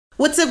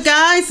What's up,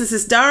 guys? This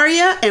is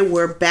Daria, and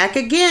we're back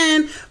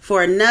again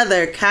for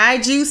another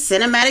Kaiju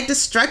cinematic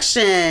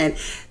destruction.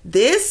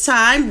 This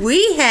time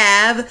we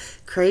have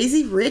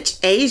Crazy Rich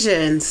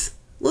Asians.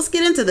 Let's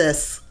get into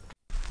this.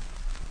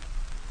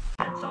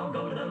 Let's all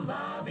go to the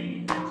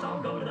lobby. Let's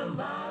all go to the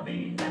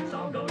lobby. Let's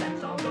all go to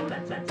the lobby.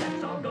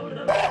 Let's all go to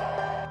the lobby.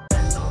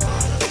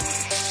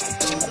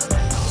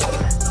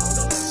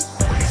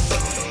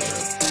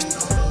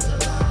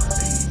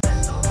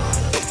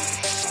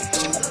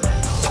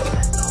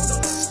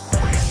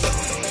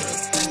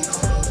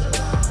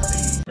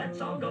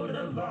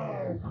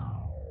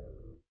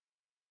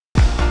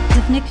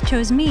 If Nick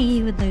chose me,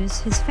 he would lose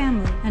his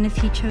family. And if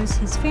he chose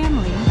his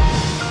family,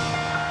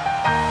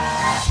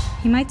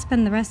 he might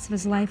spend the rest of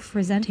his life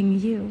resenting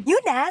you. You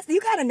nasty.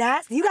 You kind of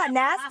nasty. You got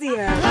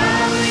nastier.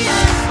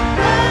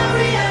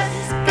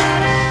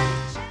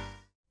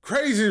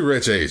 Crazy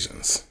rich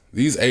Asians.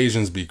 These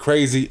Asians be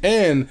crazy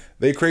and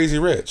they crazy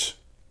rich.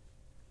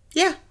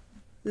 Yeah.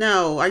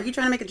 No, are you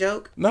trying to make a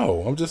joke?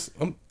 No,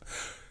 I'm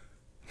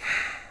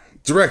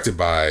directed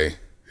by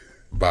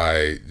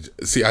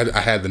see, I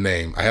had the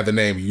name.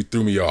 You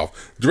threw me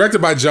off.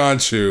 Directed by John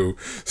Chu,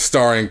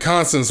 starring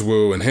Constance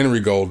Wu and Henry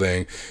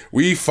Golding.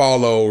 We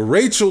follow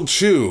Rachel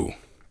Chu,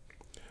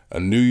 a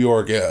New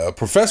York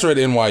professor at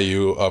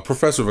NYU, a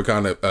professor of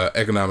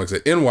economics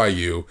at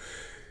NYU,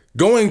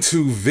 going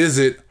to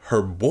visit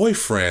her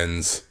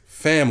boyfriend's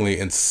family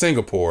in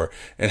Singapore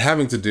and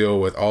having to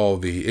deal with all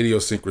the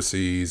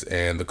idiosyncrasies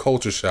and the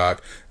culture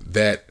shock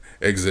that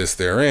exists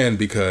therein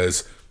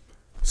because,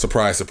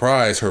 surprise,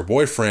 surprise, her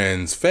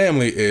boyfriend's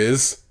family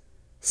is,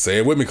 say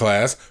it with me,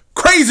 class,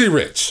 crazy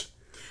rich.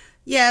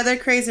 Yeah, they're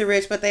crazy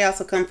rich, but they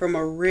also come from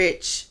a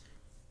rich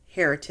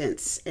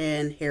heritage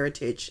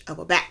of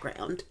a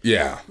background.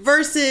 Yeah.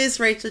 Versus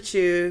Rachel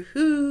Chu,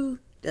 who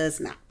does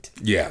not.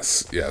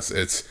 Yes.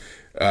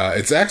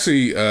 It's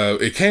actually,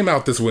 it came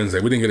out this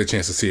Wednesday. We didn't get a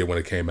chance to see it when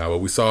it came out, but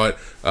we saw it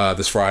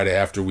this Friday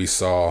after we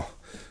saw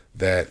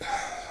that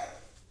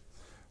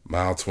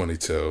Mile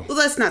 22. Well,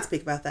 let's not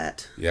speak about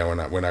that. Yeah, we're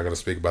not going to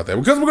speak about that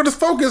because we're going to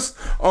focus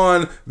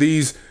on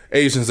these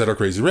Asians that are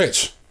crazy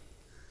rich.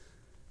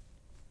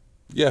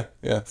 Yeah.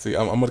 See,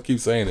 I'm going to keep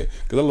saying it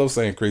because I love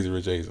saying crazy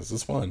rich Asians.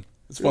 It's fun.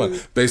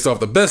 Based off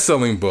the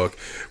best-selling book,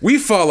 we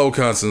follow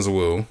Constance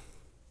Wu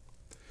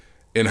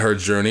in her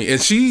journey,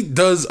 and she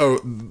does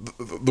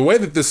the way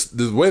that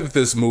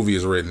this movie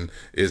is written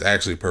is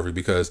actually perfect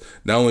because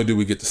not only do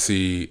we get to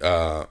see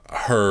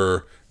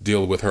her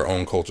deal with her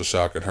own culture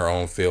shock and her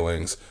own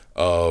feelings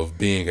of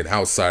being an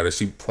outsider,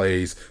 she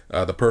plays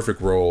the perfect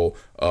role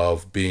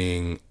of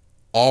being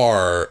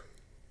our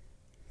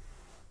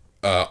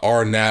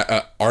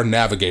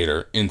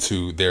navigator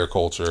into their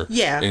culture,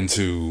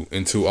 into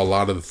a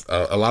lot of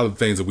the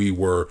things that we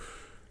were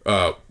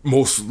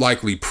most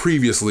likely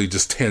previously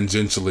just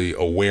tangentially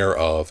aware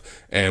of,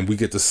 and we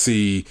get to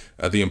see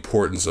the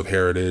importance of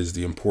heritage,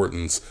 the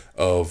importance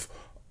of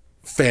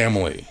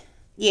family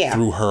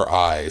through her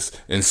eyes,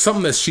 and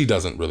something that she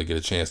doesn't really get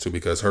a chance to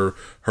because her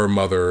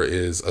mother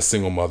is a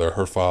single mother.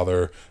 Her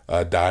father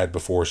died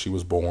before she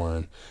was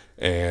born,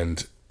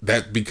 and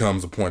that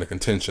becomes a point of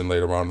contention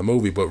later on in the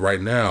movie. But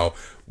right now,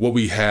 what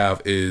we have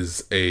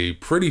is a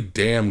pretty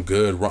damn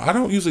good. I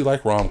don't usually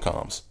like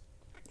rom-coms.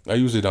 I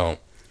usually don't.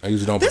 But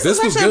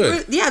this was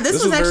good.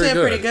 This was actually a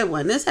pretty good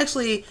one. This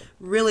actually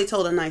really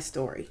told a nice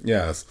story.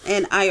 Yes.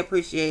 And I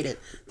appreciated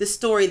the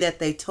story that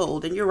they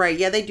told. And you're right.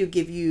 Yeah, they do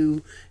give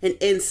you an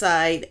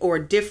insight or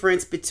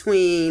difference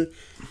between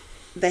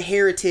the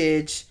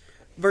heritage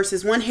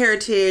versus one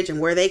heritage and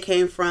where they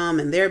came from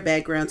and their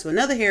background to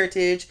another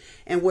heritage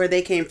and where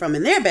they came from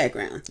in their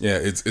background. Yeah,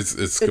 it's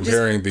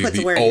comparing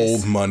the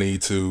old money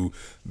to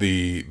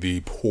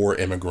the poor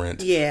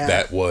immigrant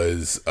that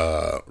was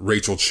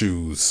Rachel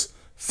Chu's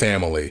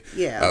family.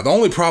 Yeah. The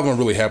only problem I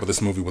really had with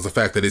this movie was the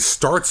fact that it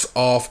starts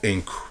off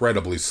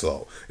incredibly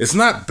slow. It's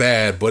not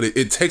bad, but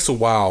it takes a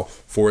while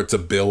for it to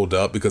build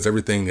up because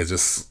everything is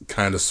just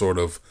kind of sort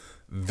of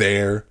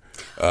there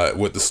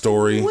with the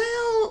story.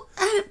 Well,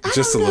 I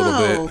just don't a little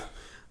know.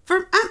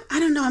 bit. I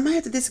don't know. I might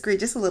have to disagree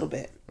just a little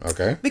bit.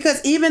 Okay. Because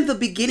even the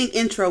beginning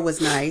intro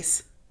was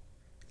nice.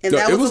 And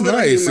that it was a little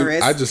nice.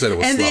 humorous. I just said it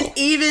was slow. And then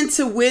even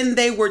to when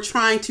they were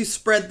trying to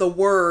spread the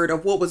word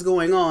of what was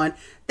going on,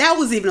 that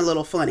was even a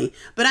little funny.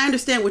 But I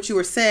understand what you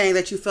were saying,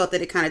 that you felt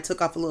that it kind of took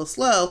off a little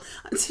slow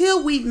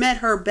until we met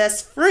her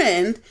best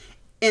friend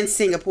in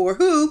Singapore,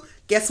 who,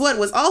 guess what,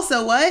 was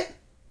also what?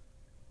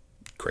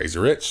 Crazy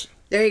rich.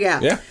 There you go.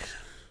 Yeah.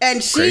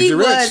 And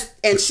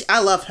I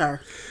loved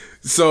her.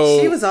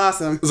 So she was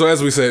awesome. So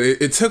as we said,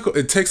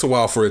 it takes a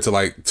while for it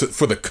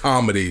for the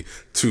comedy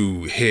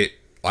to hit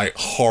like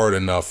hard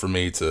enough for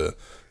me to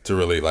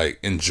really like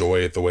enjoy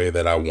it the way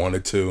that I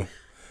wanted to.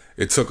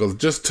 It took a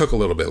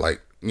little bit,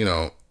 like, you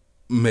know,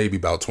 maybe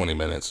about 20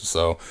 minutes or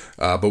so.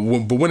 But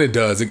when it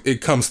does,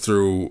 it comes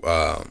through.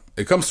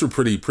 It comes through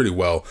pretty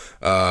well.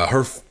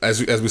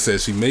 As we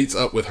said, she meets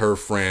up with her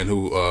friend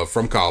who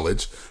from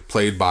college,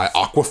 played by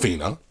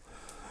Awkwafina,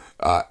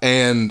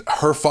 and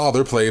her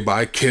father, played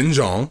by Ken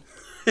Jeong.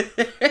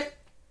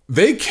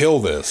 They kill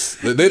this.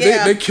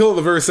 They kill it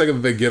the very second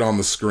that they get on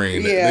the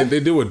screen. Yeah. They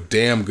do a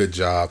damn good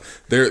job.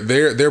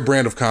 Their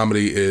brand of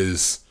comedy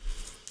is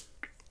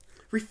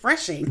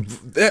refreshing.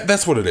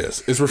 That's what it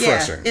is. It's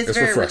refreshing. Yeah, it's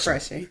very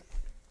refreshing.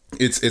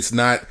 It's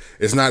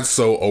not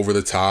so over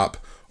the top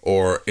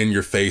or in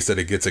your face that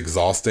it gets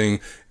exhausting.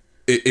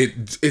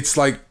 It's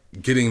like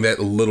getting that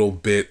little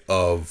bit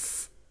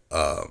of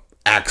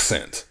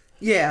accent.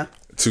 Yeah.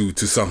 To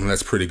something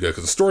that's pretty good,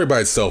 because the story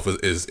by itself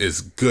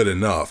is good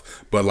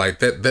enough, but like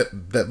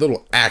that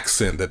little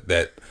accent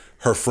that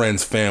her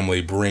friend's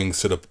family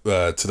brings to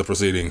the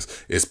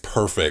proceedings is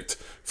perfect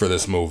for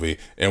this movie.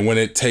 And when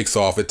it takes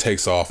off,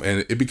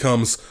 and it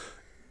becomes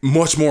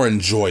much more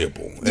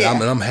enjoyable.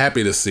 And I'm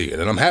happy to see it,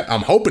 and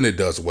I'm hoping it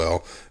does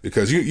well,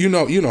 because you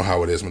know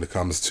how it is when it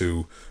comes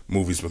to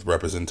movies with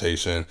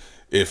representation.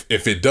 If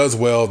it does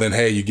well, then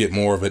hey, you get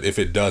more of it. If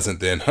it doesn't,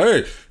 then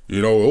hey,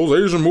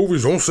 those Asian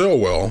movies don't sell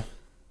well.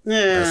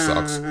 Yeah,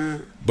 that sucks.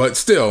 But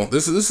still,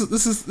 this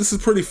is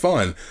pretty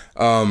fun.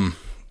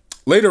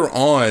 Later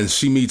on,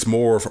 she meets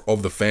more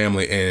of the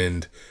family,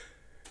 and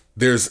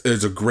there's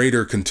a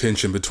greater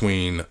contention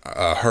between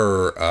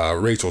her,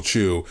 Rachel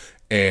Chu,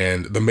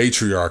 and the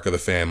matriarch of the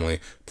family,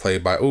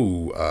 played by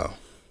I'm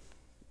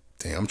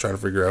trying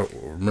to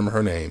remember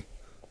her name.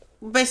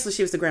 Basically,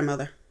 she was the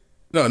grandmother.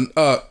 No,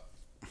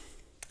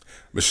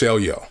 Michelle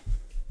Yeoh.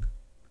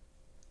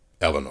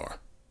 Eleanor.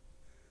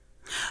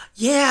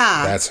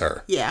 Yeah. That's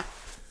her. Yeah.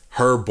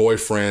 Her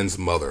boyfriend's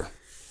mother.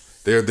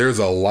 There's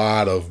a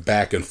lot of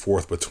back and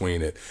forth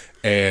between it.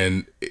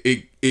 And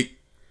it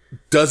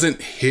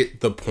doesn't hit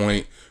the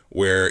point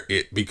where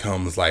it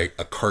becomes like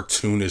a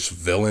cartoonish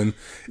villain.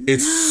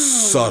 It's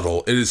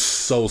subtle. It is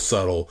so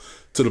subtle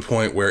to the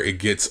point where it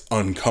gets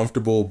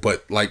uncomfortable,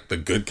 but like the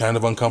good kind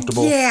of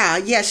uncomfortable.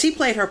 Yeah. She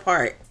played her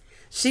part.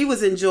 She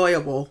was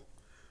enjoyable.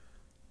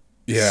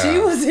 Yeah. She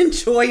was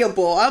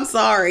enjoyable. I'm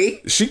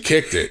sorry. She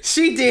kicked it.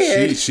 She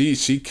did.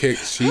 She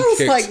kicked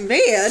like,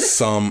 man,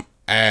 some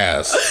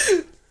ass.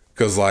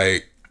 Cause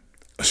like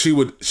she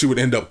would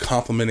end up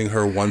complimenting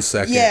her 1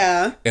 second.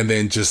 Yeah. And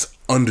then just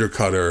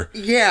undercut her.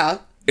 Yeah.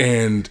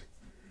 And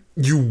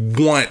you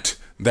want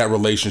that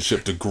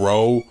relationship to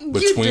grow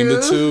between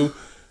the two,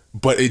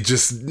 but it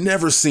just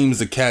never seems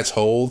to catch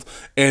hold.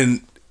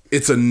 And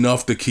it's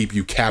enough to keep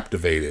you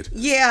captivated.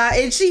 Yeah,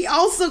 and she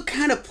also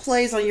kind of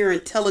plays on your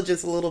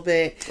intelligence a little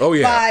bit. Oh,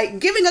 yeah. By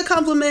giving a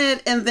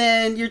compliment, and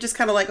then you're just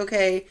kind of like,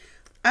 okay,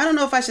 I don't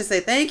know if I should say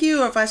thank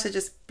you or if I should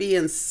just be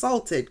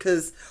insulted,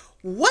 because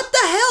what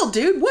the hell,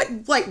 dude?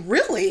 What, like,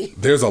 really?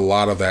 There's a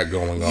lot of that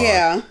going on.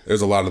 Yeah.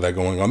 There's a lot of that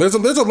going on. There's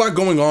a lot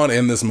going on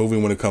in this movie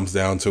when it comes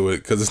down to it,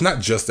 because it's not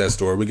just that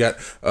story. We got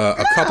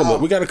a couple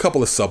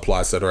of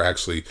subplots that are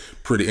actually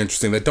pretty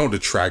interesting that don't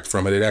detract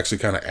from it. It actually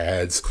kind of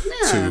adds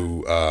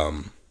to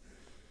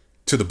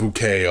the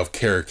bouquet of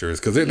characters,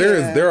 because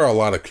there are a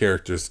lot of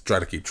characters to try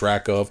to keep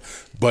track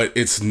of, but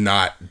it's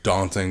not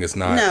daunting. It's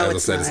not, as I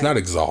said, it's not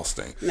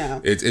exhausting.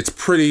 No. It's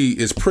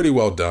pretty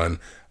well done.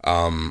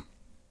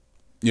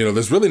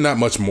 There's really not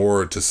much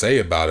more to say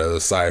about it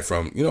aside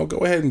from, go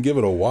ahead and give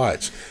it a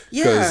watch.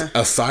 Because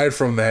aside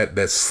from that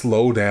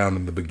slowdown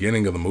in the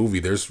beginning of the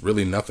movie, there's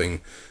really nothing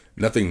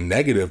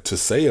negative to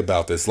say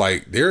about this.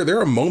 Like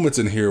there are moments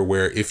in here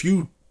where if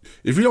you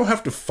don't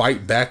have to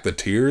fight back the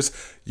tears,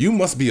 you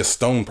must be a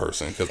stone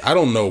person, because I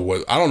don't know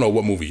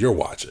what movie you're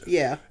watching.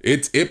 Yeah.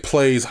 It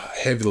plays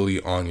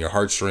heavily on your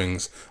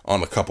heartstrings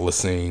on a couple of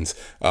scenes.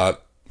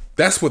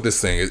 That's what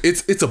this thing is.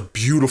 It's a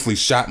beautifully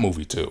shot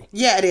movie too.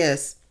 Yeah, it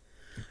is.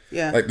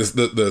 Yeah. Like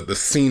the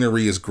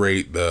scenery is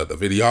great. The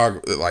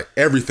videography, like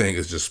everything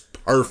is just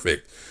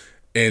perfect.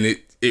 And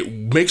it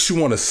makes you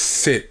want to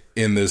sit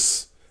in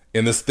this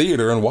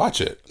theater and watch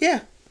it.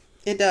 Yeah.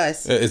 It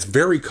does. It's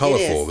very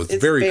colorful. It's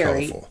very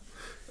colorful.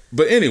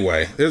 But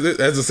anyway,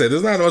 as I said,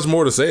 there's not much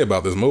more to say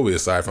about this movie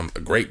aside from a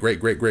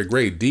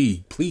great.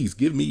 D, please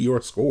give me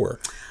your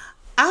score.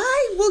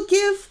 I will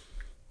give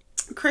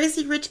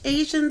Crazy Rich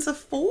Asians a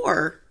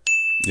 4.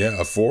 Yeah,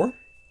 a 4?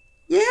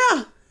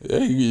 Yeah.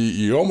 Yeah,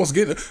 you almost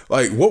get it.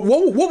 Like, what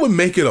would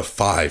make it a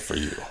 5 for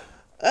you?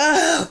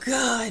 Oh,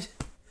 God.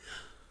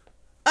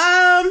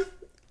 I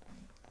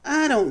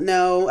don't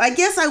know. I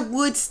guess I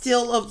would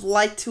still have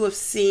liked to have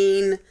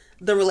seen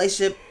the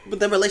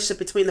relationship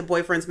between the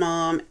boyfriend's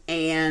mom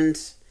and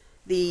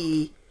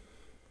the,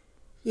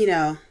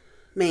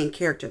 main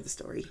character of the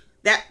story.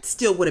 That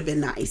still would have been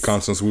nice.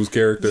 Constance Wu's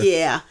character?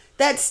 Yeah.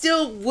 That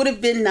still would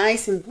have been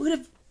nice and would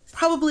have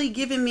probably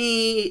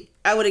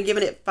I would have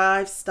given it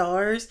 5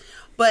 stars.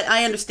 But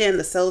I understand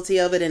the subtlety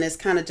of it, and it's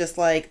kind of just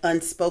like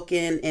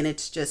unspoken, and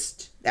it's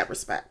just that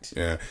respect.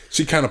 Yeah,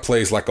 she kind of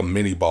plays like a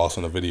mini boss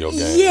in a video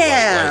game.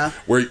 Yeah,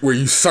 like where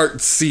you start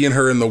seeing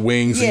her in the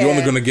wings, and you're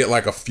only going to get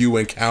like a few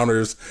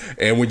encounters,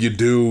 and when you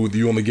do,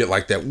 you only get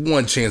like that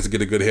one chance to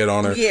get a good hit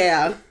on her.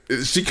 Yeah,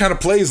 she kind of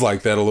plays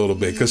like that a little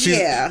bit because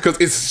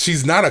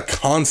she's not a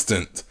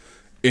constant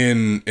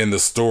in the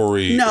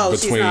story. No,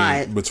 between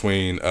him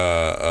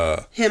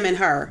and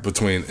her,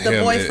 between the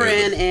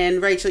boyfriend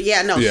and Rachel.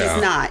 Yeah, no, she's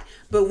not.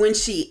 But when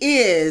she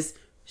is,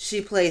 she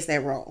plays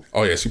that role.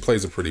 Oh yeah, she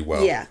plays it pretty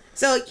well. Yeah.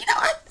 So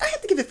I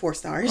have to give it 4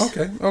 stars.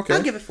 Okay.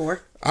 I'll give it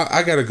 4.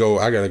 I gotta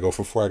go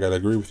for 4. I gotta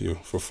agree with you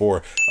for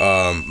 4.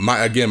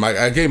 I gave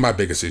my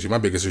biggest issue. My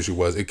biggest issue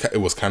was it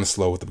was kind of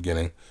slow at the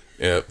beginning.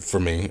 For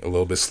me, a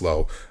little bit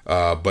slow,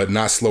 but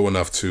not slow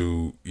enough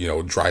to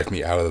drive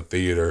me out of the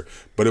theater.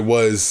 But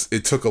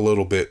it took a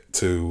little bit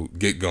to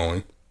get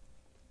going.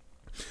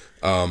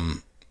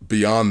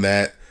 Beyond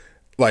that,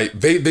 like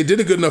they did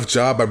a good enough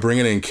job by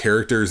bringing in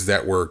characters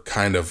that were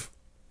kind of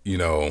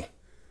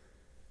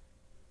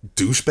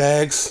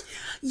douchebags.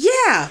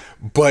 Yeah.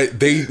 But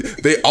they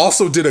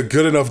also did a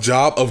good enough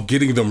job of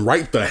getting them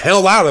right the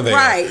hell out of there.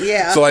 Right,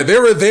 yeah. So like they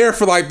were there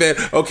for like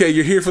that, okay,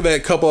 you're here for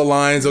that couple of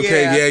lines,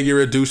 okay, yeah,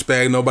 you're a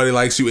douchebag, nobody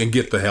likes you, and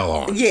get the hell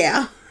on.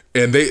 Yeah.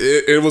 And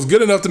it was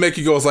good enough to make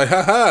you go, it's like,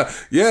 haha,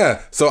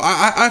 yeah. So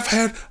I've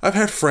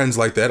had friends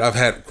like that. I've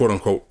had quote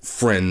unquote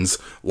friends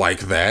like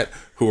that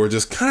who are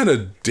just kind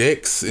of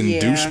dicks and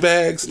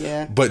douchebags.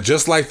 Yeah. But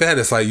just like that,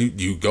 it's like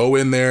you go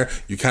in there,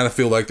 you kind of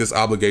feel like this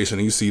obligation,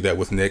 and you see that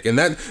with Nick. And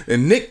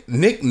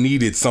Nick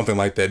needed something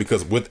like that,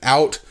 because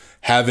without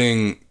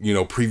having,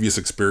 previous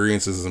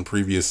experiences and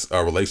previous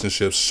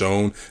relationships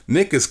shown,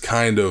 Nick is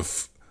kind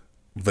of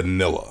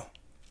vanilla.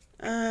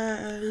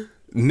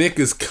 Nick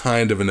is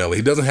kind of vanilla.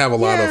 He doesn't have a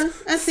lot of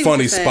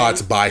funny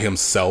spots by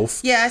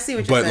himself. Yeah, I see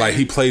what you're saying. But like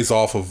he plays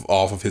off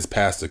of his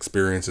past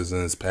experiences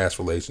and his past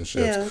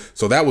relationships. Yeah.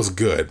 So that was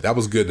good. That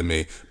was good to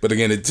me. But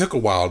again, it took a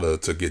while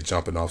to get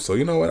jumping off. So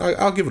you know what?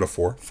 I'll give it a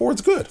 4. 4 is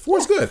good. 4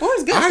 is good. 4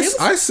 is good.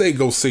 I say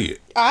go see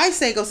it. I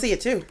say go see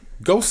it too.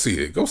 Go see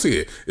it. Go see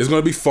it. It's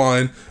going to be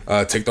fun.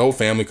 Take the whole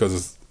family, because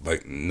it's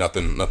like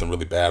nothing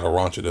really bad or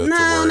raunchy to worry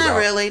about. Not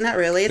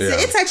really.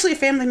 It's actually a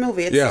family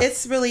movie.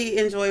 It's really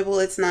enjoyable.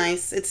 It's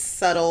nice. It's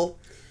subtle.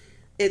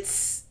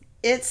 It's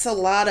a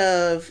lot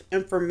of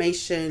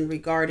information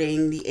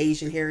regarding the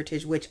Asian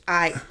heritage, which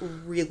I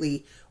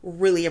really,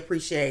 really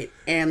appreciate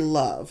and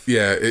love.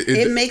 Yeah.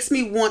 It makes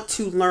me want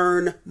to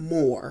learn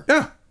more.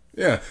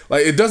 Yeah,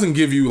 like it doesn't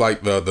give you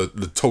like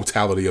the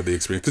totality of the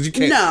experience, because you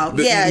can't.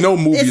 No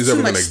movie is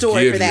ever going to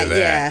give you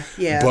that.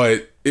 Yeah.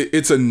 But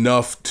it's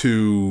enough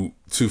to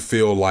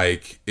feel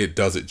like it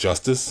does it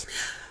justice.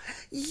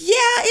 Yeah,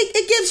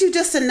 it gives you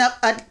just enough.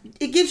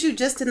 It gives you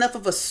just enough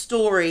of a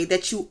story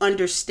that you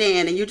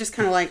understand, and you're just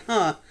kind of like,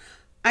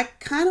 I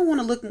kind of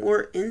want to look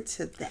more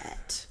into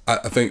that.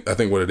 I think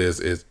what it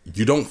is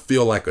you don't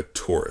feel like a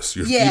tourist.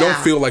 You don't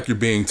feel like you're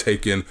being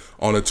taken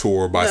on a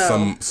tour by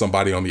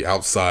somebody on the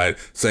outside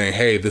saying,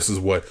 hey, this is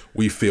what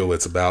we feel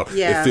it's about.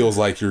 Yeah. It feels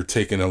like you're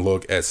taking a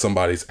look at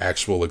somebody's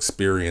actual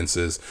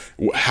experiences,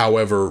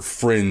 however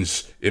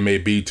fringe it may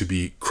be to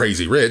be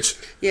crazy rich.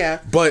 Yeah.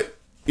 But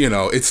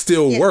it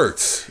still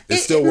works.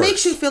 It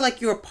makes you feel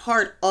like you're a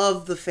part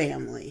of the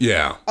family.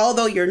 Yeah.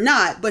 Although you're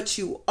not, but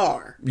you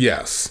are.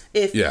 Yes.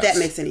 If that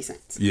makes any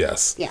sense.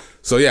 Yes. Yeah.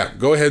 So yeah,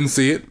 go ahead and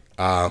see it.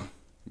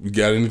 You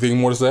got anything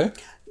more to say?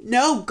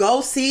 No,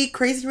 go see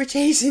Crazy Rich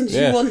Asians.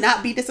 Yeah. You will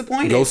not be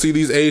disappointed. Go see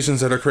these Asians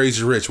that are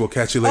crazy rich. We'll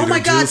catch you later. Oh my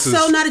God,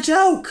 so not a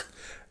joke.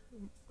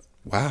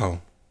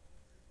 Wow.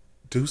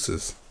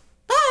 Deuces.